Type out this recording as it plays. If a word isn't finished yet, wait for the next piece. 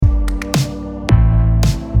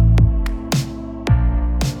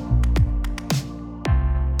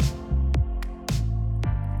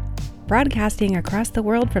Broadcasting across the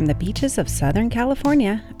world from the beaches of Southern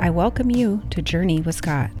California, I welcome you to Journey with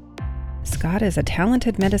Scott. Scott is a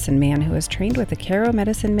talented medicine man who is trained with the Q'ero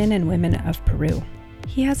medicine men and women of Peru.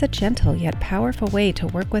 He has a gentle yet powerful way to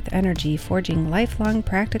work with energy, forging lifelong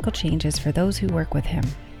practical changes for those who work with him.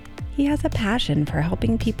 He has a passion for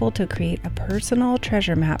helping people to create a personal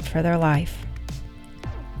treasure map for their life.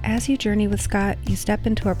 As you journey with Scott, you step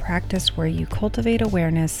into a practice where you cultivate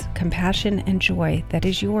awareness, compassion, and joy that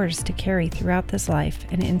is yours to carry throughout this life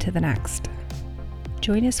and into the next.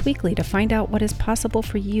 Join us weekly to find out what is possible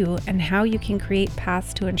for you and how you can create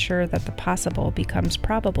paths to ensure that the possible becomes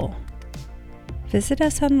probable. Visit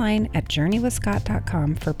us online at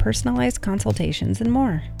JourneyWithScott.com for personalized consultations and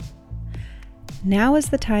more. Now is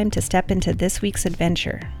the time to step into this week's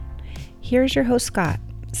adventure. Here's your host, Scott.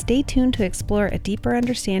 Stay tuned to explore a deeper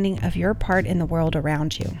understanding of your part in the world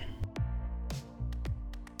around you.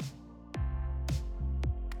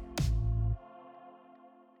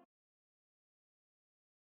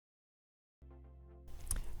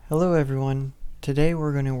 Hello everyone. Today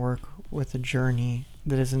we're going to work with a journey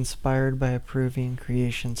that is inspired by a Peruvian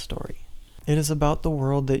creation story. It is about the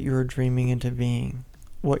world that you are dreaming into being,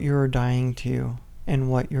 what you are dying to, and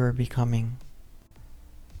what you are becoming.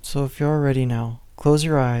 So if you're ready now, close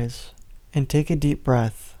your eyes and take a deep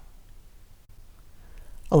breath.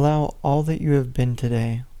 Allow all that you have been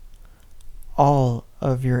today, all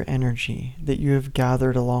of your energy that you have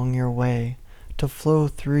gathered along your way, to flow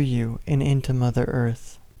through you and into Mother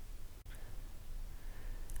Earth.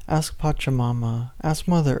 Ask Pachamama, ask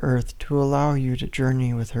Mother Earth to allow you to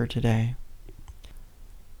journey with her today,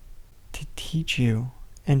 to teach you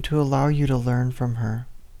and to allow you to learn from her.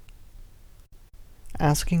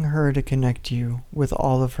 Asking her to connect you with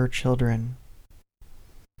all of her children,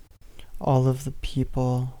 all of the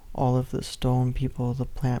people, all of the stone people, the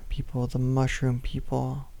plant people, the mushroom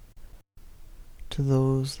people, to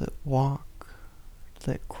those that walk,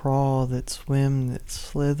 that crawl, that swim, that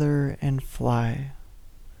slither and fly,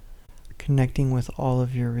 connecting with all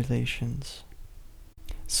of your relations,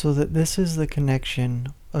 so that this is the connection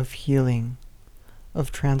of healing,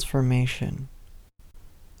 of transformation,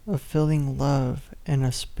 of feeling love and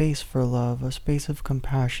a space for love, a space of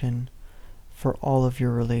compassion for all of your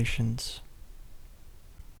relations.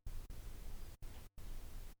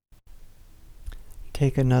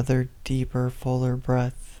 Take another deeper, fuller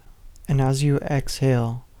breath, and as you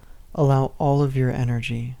exhale, allow all of your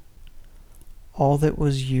energy, all that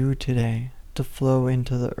was you today, to flow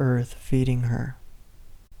into the earth, feeding her.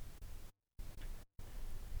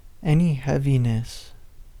 Any heaviness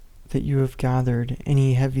that you have gathered,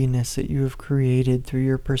 any heaviness that you have created through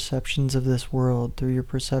your perceptions of this world, through your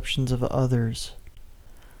perceptions of others,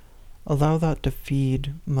 allow that to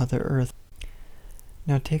feed Mother Earth.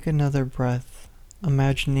 Now take another breath,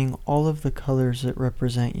 imagining all of the colors that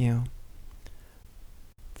represent you.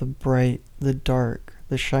 The bright, the dark,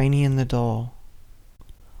 the shiny and the dull.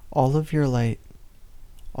 All of your light,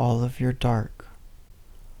 all of your dark,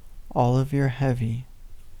 all of your heavy,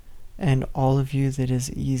 and all of you that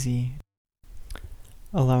is easy,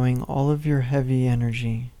 allowing all of your heavy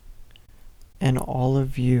energy and all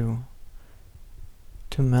of you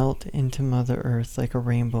to melt into Mother Earth like a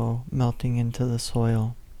rainbow melting into the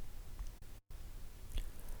soil.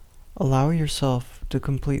 Allow yourself to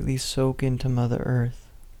completely soak into Mother Earth,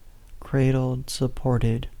 cradled,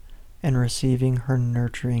 supported, and receiving her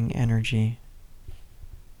nurturing energy.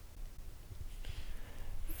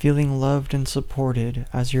 Feeling loved and supported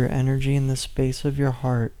as your energy in the space of your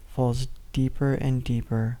heart falls deeper and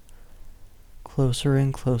deeper, closer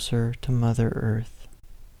and closer to Mother Earth.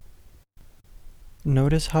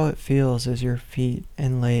 Notice how it feels as your feet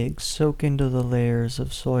and legs soak into the layers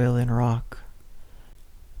of soil and rock,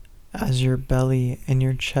 as your belly and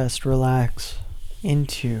your chest relax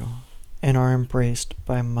into and are embraced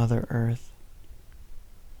by Mother Earth.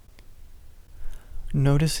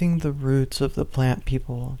 Noticing the roots of the plant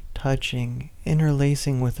people touching,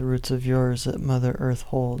 interlacing with the roots of yours that Mother Earth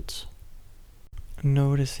holds.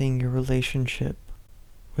 Noticing your relationship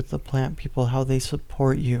with the plant people, how they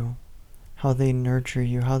support you, how they nurture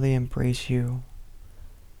you, how they embrace you,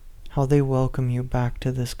 how they welcome you back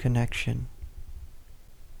to this connection.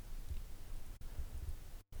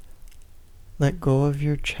 Let go of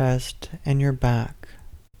your chest and your back,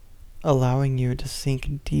 allowing you to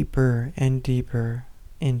sink deeper and deeper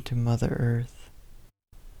into Mother Earth.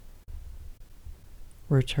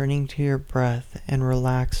 Returning to your breath and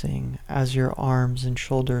relaxing as your arms and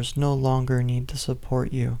shoulders no longer need to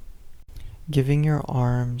support you. Giving your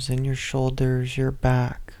arms and your shoulders, your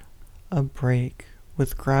back, a break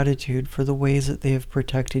with gratitude for the ways that they have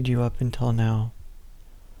protected you up until now.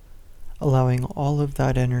 allowing all of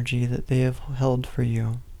that energy that they have held for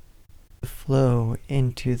you to flow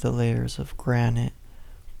into the layers of granite,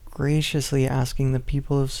 graciously asking the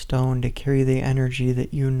people of stone to carry the energy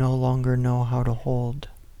that you no longer know how to hold,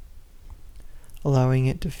 allowing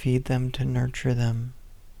it to feed them, to nurture them.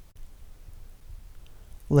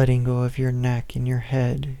 Letting go of your neck and your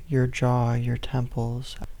head, your jaw, your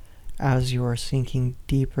temples, as you are sinking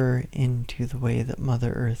deeper into the way that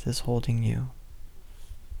Mother Earth is holding you.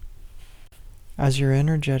 As your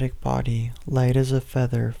energetic body, light as a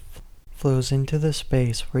feather, flows into the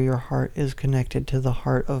space where your heart is connected to the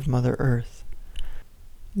heart of Mother Earth,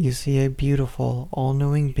 you see a beautiful,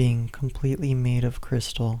 all-knowing being completely made of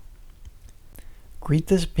crystal. Greet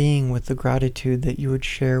this being with the gratitude that you would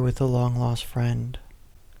share with a long-lost friend.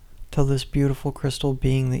 Tell this beautiful crystal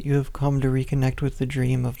being that you have come to reconnect with the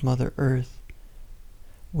dream of Mother Earth,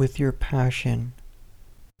 with your passion.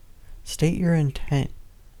 State your intent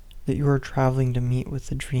that you are traveling to meet with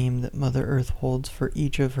the dream that Mother Earth holds for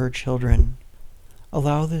each of her children.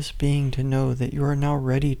 Allow this being to know that you are now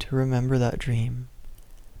ready to remember that dream,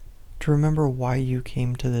 to remember why you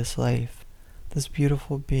came to this life. This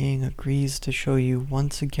beautiful being agrees to show you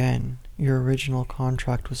once again your original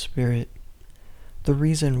contract with Spirit, the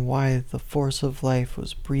reason why the force of life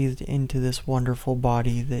was breathed into this wonderful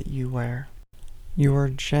body that you wear. You are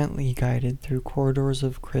gently guided through corridors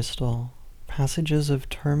of crystal, passages of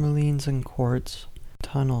tourmalines and quartz,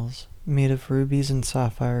 tunnels made of rubies and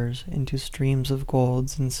sapphires into streams of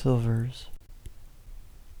golds and silvers.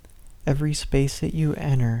 Every space that you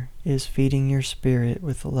enter is feeding your spirit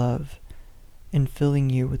with love and filling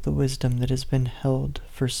you with the wisdom that has been held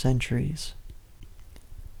for centuries.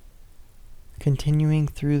 Continuing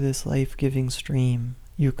through this life-giving stream,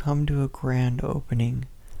 you come to a grand opening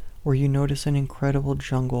where you notice an incredible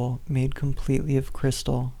jungle made completely of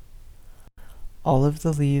crystal. All of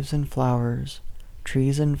the leaves and flowers,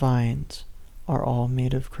 trees and vines are all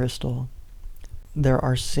made of crystal. There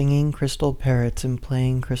are singing crystal parrots and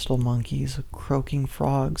playing crystal monkeys, croaking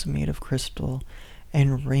frogs made of crystal,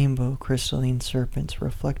 and rainbow crystalline serpents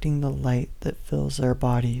reflecting the light that fills their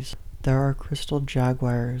bodies. There are crystal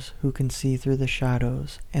jaguars who can see through the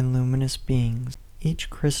shadows, and luminous beings. Each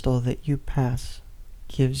crystal that you pass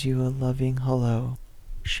gives you a loving hello,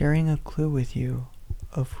 sharing a clue with you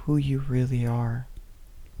of who you really are.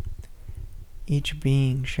 Each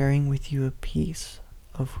being sharing with you a piece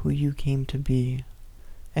of who you came to be,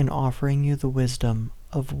 and offering you the wisdom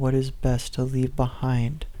of what is best to leave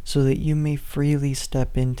behind so that you may freely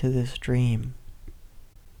step into this dream.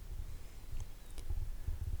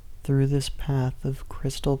 Through this path of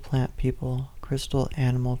crystal plant people, crystal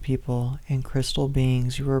animal people, and crystal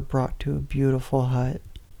beings, you are brought to a beautiful hut.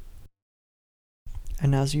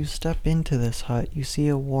 And as you step into this hut, you see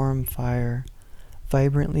a warm fire,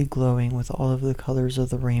 vibrantly glowing with all of the colors of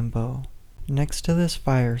the rainbow. Next to this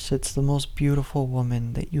fire sits the most beautiful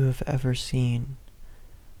woman that you have ever seen.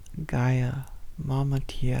 Gaia, Mama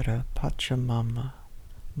Tierra, Pachamama,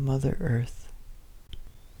 Mother Earth.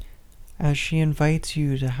 As she invites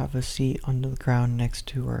you to have a seat on the ground next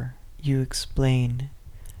to her, you explain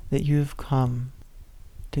that you have come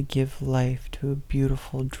to give life to a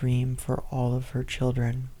beautiful dream for all of her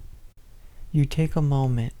children. You take a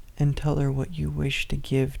moment and tell her what you wish to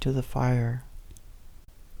give to the fire,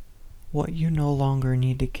 what you no longer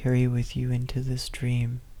need to carry with you into this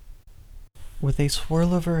dream. With a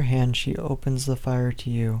swirl of her hand, she opens the fire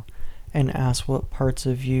to you and asks what parts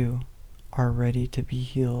of you are ready to be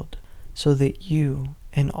healed, so that you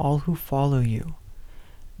and all who follow you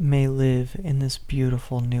may live in this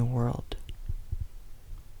beautiful new world.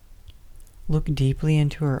 Look deeply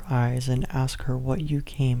into her eyes and ask her what you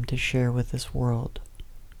came to share with this world.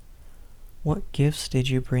 What gifts did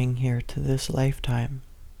you bring here to this lifetime?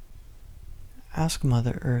 Ask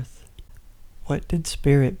Mother Earth, what did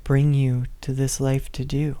Spirit bring you to this life to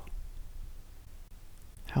do?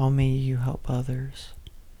 How may you help others?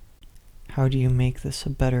 How do you make this a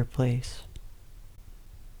better place?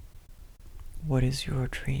 What is your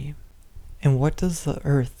dream? And what does the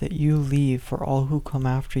earth that you leave for all who come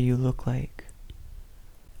after you look like?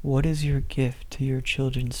 What is your gift to your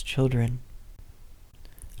children's children?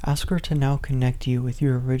 Ask her to now connect you with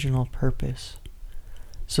your original purpose,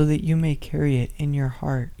 so that you may carry it in your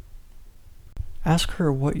heart. Ask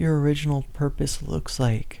her what your original purpose looks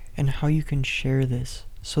like and how you can share this,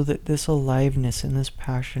 so that this aliveness and this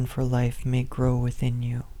passion for life may grow within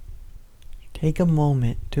you. Take a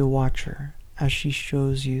moment to watch her as she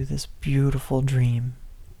shows you this beautiful dream.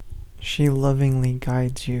 She lovingly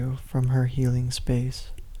guides you from her healing space,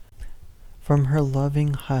 from her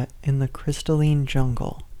loving hut in the crystalline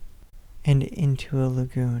jungle, and into a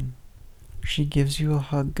lagoon, She gives you a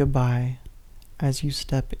hug goodbye as you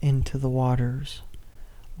step into the waters,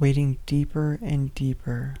 wading deeper and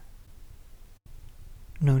deeper,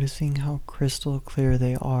 noticing how crystal clear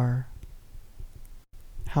they are,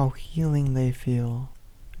 how healing they feel,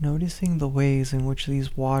 noticing the ways in which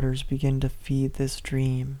these waters begin to feed this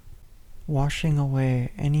dream, washing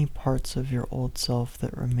away any parts of your old self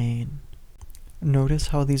that remain. Notice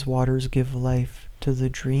how these waters give life to the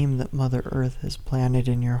dream that Mother Earth has planted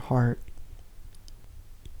in your heart.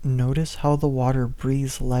 Notice how the water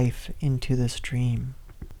breathes life into this dream.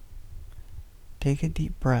 Take a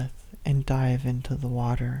deep breath and dive into the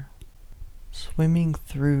water. Swimming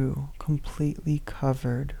through, completely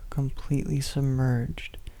covered, completely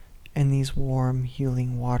submerged in these warm,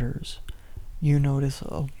 healing waters, you notice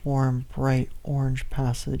a warm, bright orange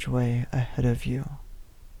passageway ahead of you.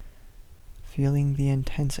 Feeling the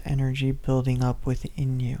intense energy building up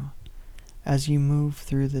within you as you move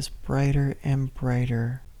through this brighter and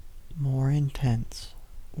brighter, more intense,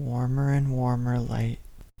 warmer and warmer light.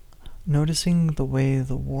 Noticing the way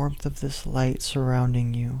the warmth of this light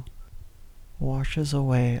surrounding you washes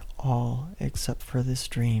away all except for this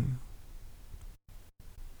dream.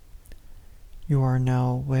 You are now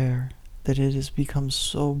aware that it has become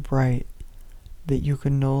so bright that you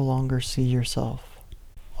can no longer see yourself.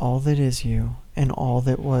 All that is you and all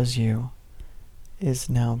that was you is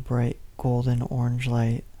now bright golden orange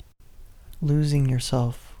light, losing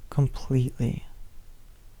yourself completely.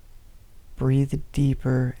 Breathe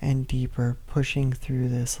deeper and deeper, pushing through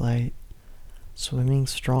this light, swimming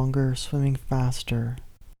stronger, swimming faster,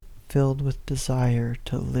 filled with desire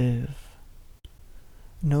to live.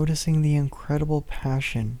 Noticing the incredible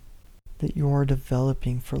passion that you are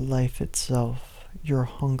developing for life itself, your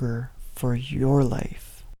hunger for your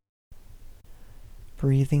life.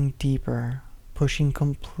 Breathing deeper, pushing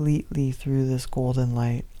completely through this golden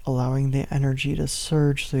light, allowing the energy to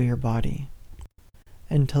surge through your body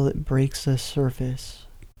until it breaks the surface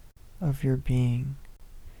of your being,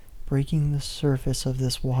 breaking the surface of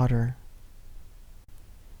this water.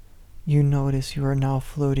 You notice you are now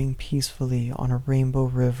floating peacefully on a rainbow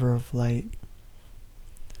river of light.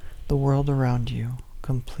 The world around you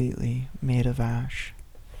completely made of ash.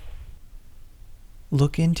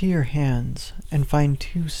 Look into your hands and find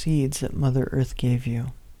 2 seeds that Mother Earth gave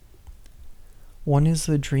you. One is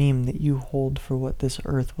the dream that you hold for what this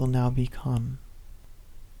earth will now become.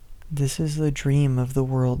 This is the dream of the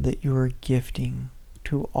world that you are gifting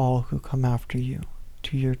to all who come after you,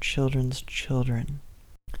 to your children's children,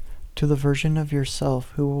 to the version of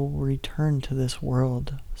yourself who will return to this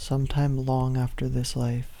world sometime long after this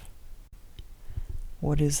life.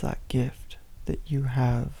 What is that gift that you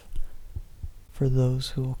have for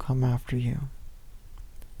those who will come after you?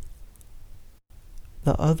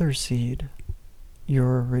 The other seed,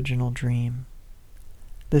 your original dream.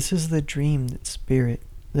 This is the dream that Spirit,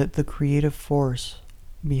 that the creative force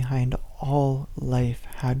behind all life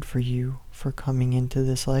had for you for coming into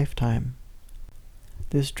this lifetime.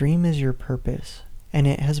 This dream is your purpose, and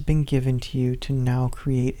it has been given to you to now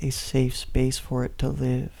create a safe space for it to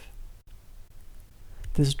live.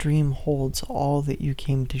 This dream holds all that you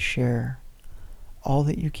came to share, all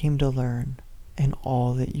that you came to learn, and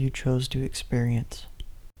all that you chose to experience.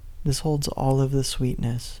 This holds all of the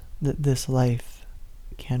sweetness that this life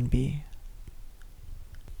can be.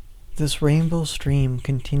 This rainbow stream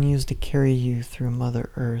continues to carry you through Mother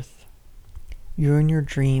Earth. You're in your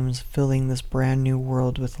dreams filling this brand new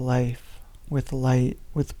world with life, with light,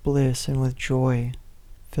 with bliss, and with joy,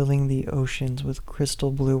 filling the oceans with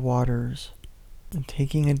crystal blue waters. And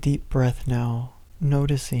taking a deep breath now,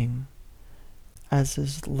 noticing as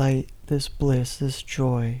this light, this bliss, this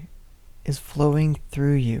joy is flowing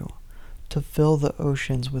through you to fill the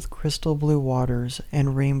oceans with crystal blue waters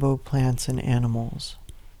and rainbow plants and animals.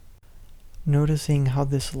 Noticing how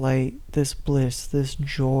this light, this bliss, this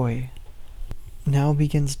joy now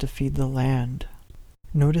begins to feed the land.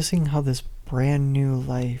 Noticing how this brand new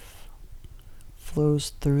life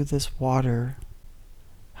flows through this water,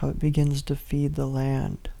 how it begins to feed the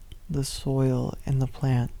land, the soil, and the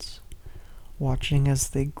plants, watching as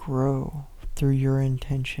they grow through your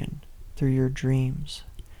intention, through your dreams,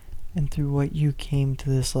 and through what you came to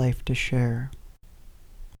this life to share.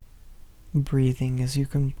 Breathing as you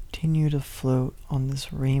continue to float on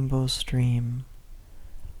this rainbow stream.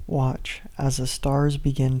 Watch as the stars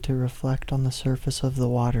begin to reflect on the surface of the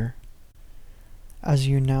water, as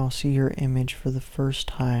you now see your image for the first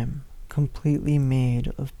time, completely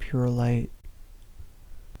made of pure light.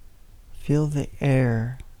 Feel the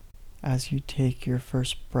air as you take your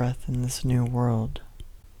first breath in this new world.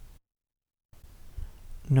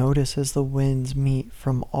 Notice as the winds meet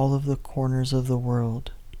from all of the corners of the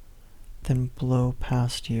world, then blow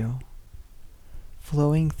past you,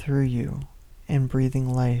 flowing through you and breathing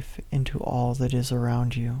life into all that is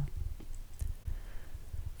around you.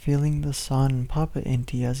 Feeling the sun Papa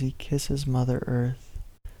Inti as he kisses Mother Earth,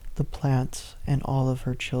 the plants, and all of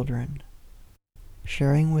her children,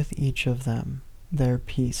 sharing with each of them their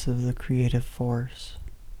piece of the creative force.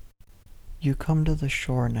 You come to the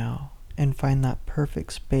shore now and find that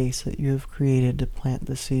perfect space that you have created to plant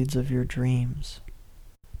the seeds of your dreams,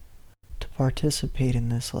 to participate in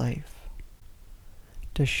this life,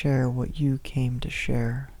 to share what you came to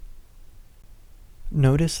share.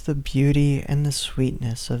 Notice the beauty and the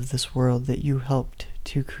sweetness of this world that you helped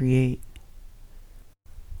to create.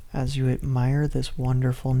 As you admire this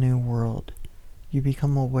wonderful new world, you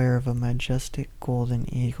become aware of a majestic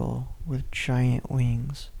golden eagle with giant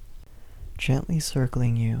wings, gently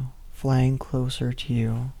circling you, flying closer to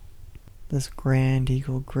you. This grand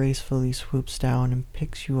eagle gracefully swoops down and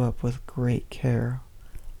picks you up with great care,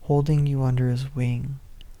 holding you under his wing,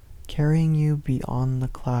 carrying you beyond the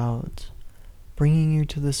clouds, bringing you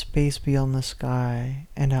to the space beyond the sky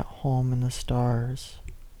and at home in the stars.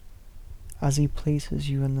 As he places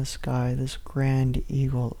you in the sky, this grand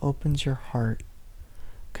eagle opens your heart,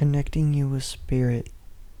 connecting you with spirit.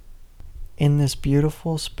 In this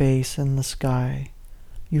beautiful space in the sky,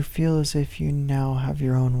 you feel as if you now have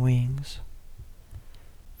your own wings.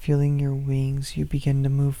 Feeling your wings, you begin to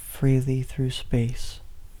move freely through space.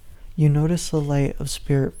 You notice the light of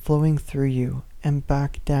spirit flowing through you and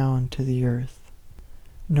back down to the earth,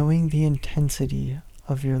 knowing the intensity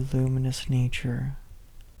of your luminous nature.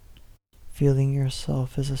 Feeling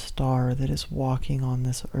yourself as a star that is walking on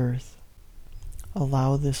this earth.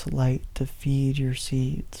 Allow this light to feed your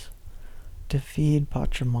seeds, to feed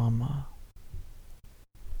Pachamama.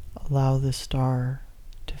 Allow the star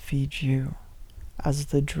to feed you as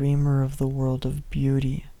the dreamer of the world of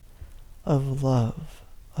beauty, of love,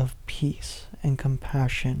 of peace and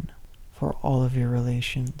compassion for all of your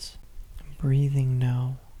relations. Breathing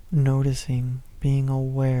now, noticing, being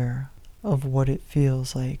aware of what it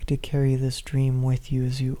feels like to carry this dream with you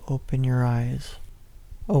as you open your eyes.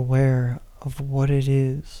 Aware of what it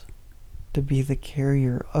is to be the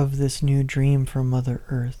carrier of this new dream from Mother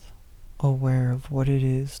Earth. Aware of what it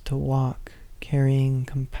is to walk carrying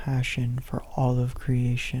compassion for all of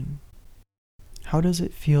creation. How does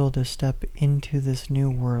it feel to step into this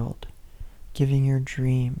new world, giving your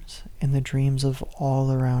dreams and the dreams of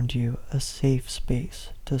all around you a safe space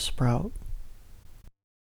to sprout?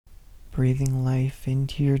 Breathing life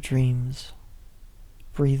into your dreams,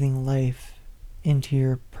 breathing life into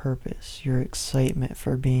your purpose, your excitement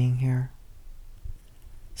for being here.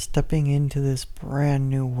 Stepping into this brand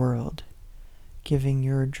new world, giving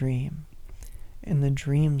your dream and the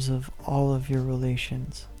dreams of all of your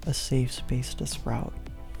relations a safe space to sprout.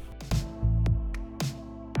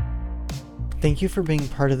 Thank you for being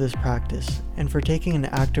part of this practice and for taking an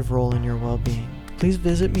active role in your well-being. Please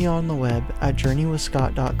visit me on the web at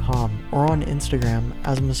journeywithscott.com or on Instagram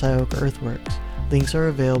as Messiah Earthworks. Links are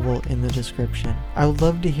available in the description. I would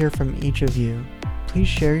love to hear from each of you. Please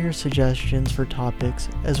share your suggestions for topics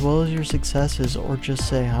as well as your successes or just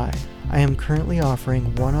say hi. I am currently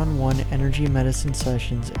offering one-on-one energy medicine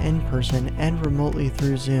sessions in person and remotely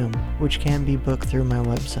through Zoom, which can be booked through my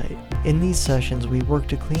website. In these sessions, we work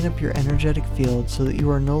to clean up your energetic field so that you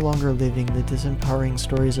are no longer living the disempowering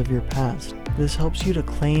stories of your past. This helps you to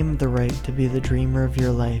claim the right to be the dreamer of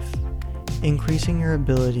your life, increasing your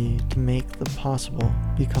ability to make the possible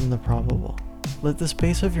become the probable. Let the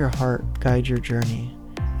space of your heart guide your journey,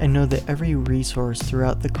 and know that every resource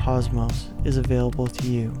throughout the cosmos is available to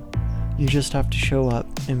you. You just have to show up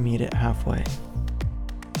and meet it halfway.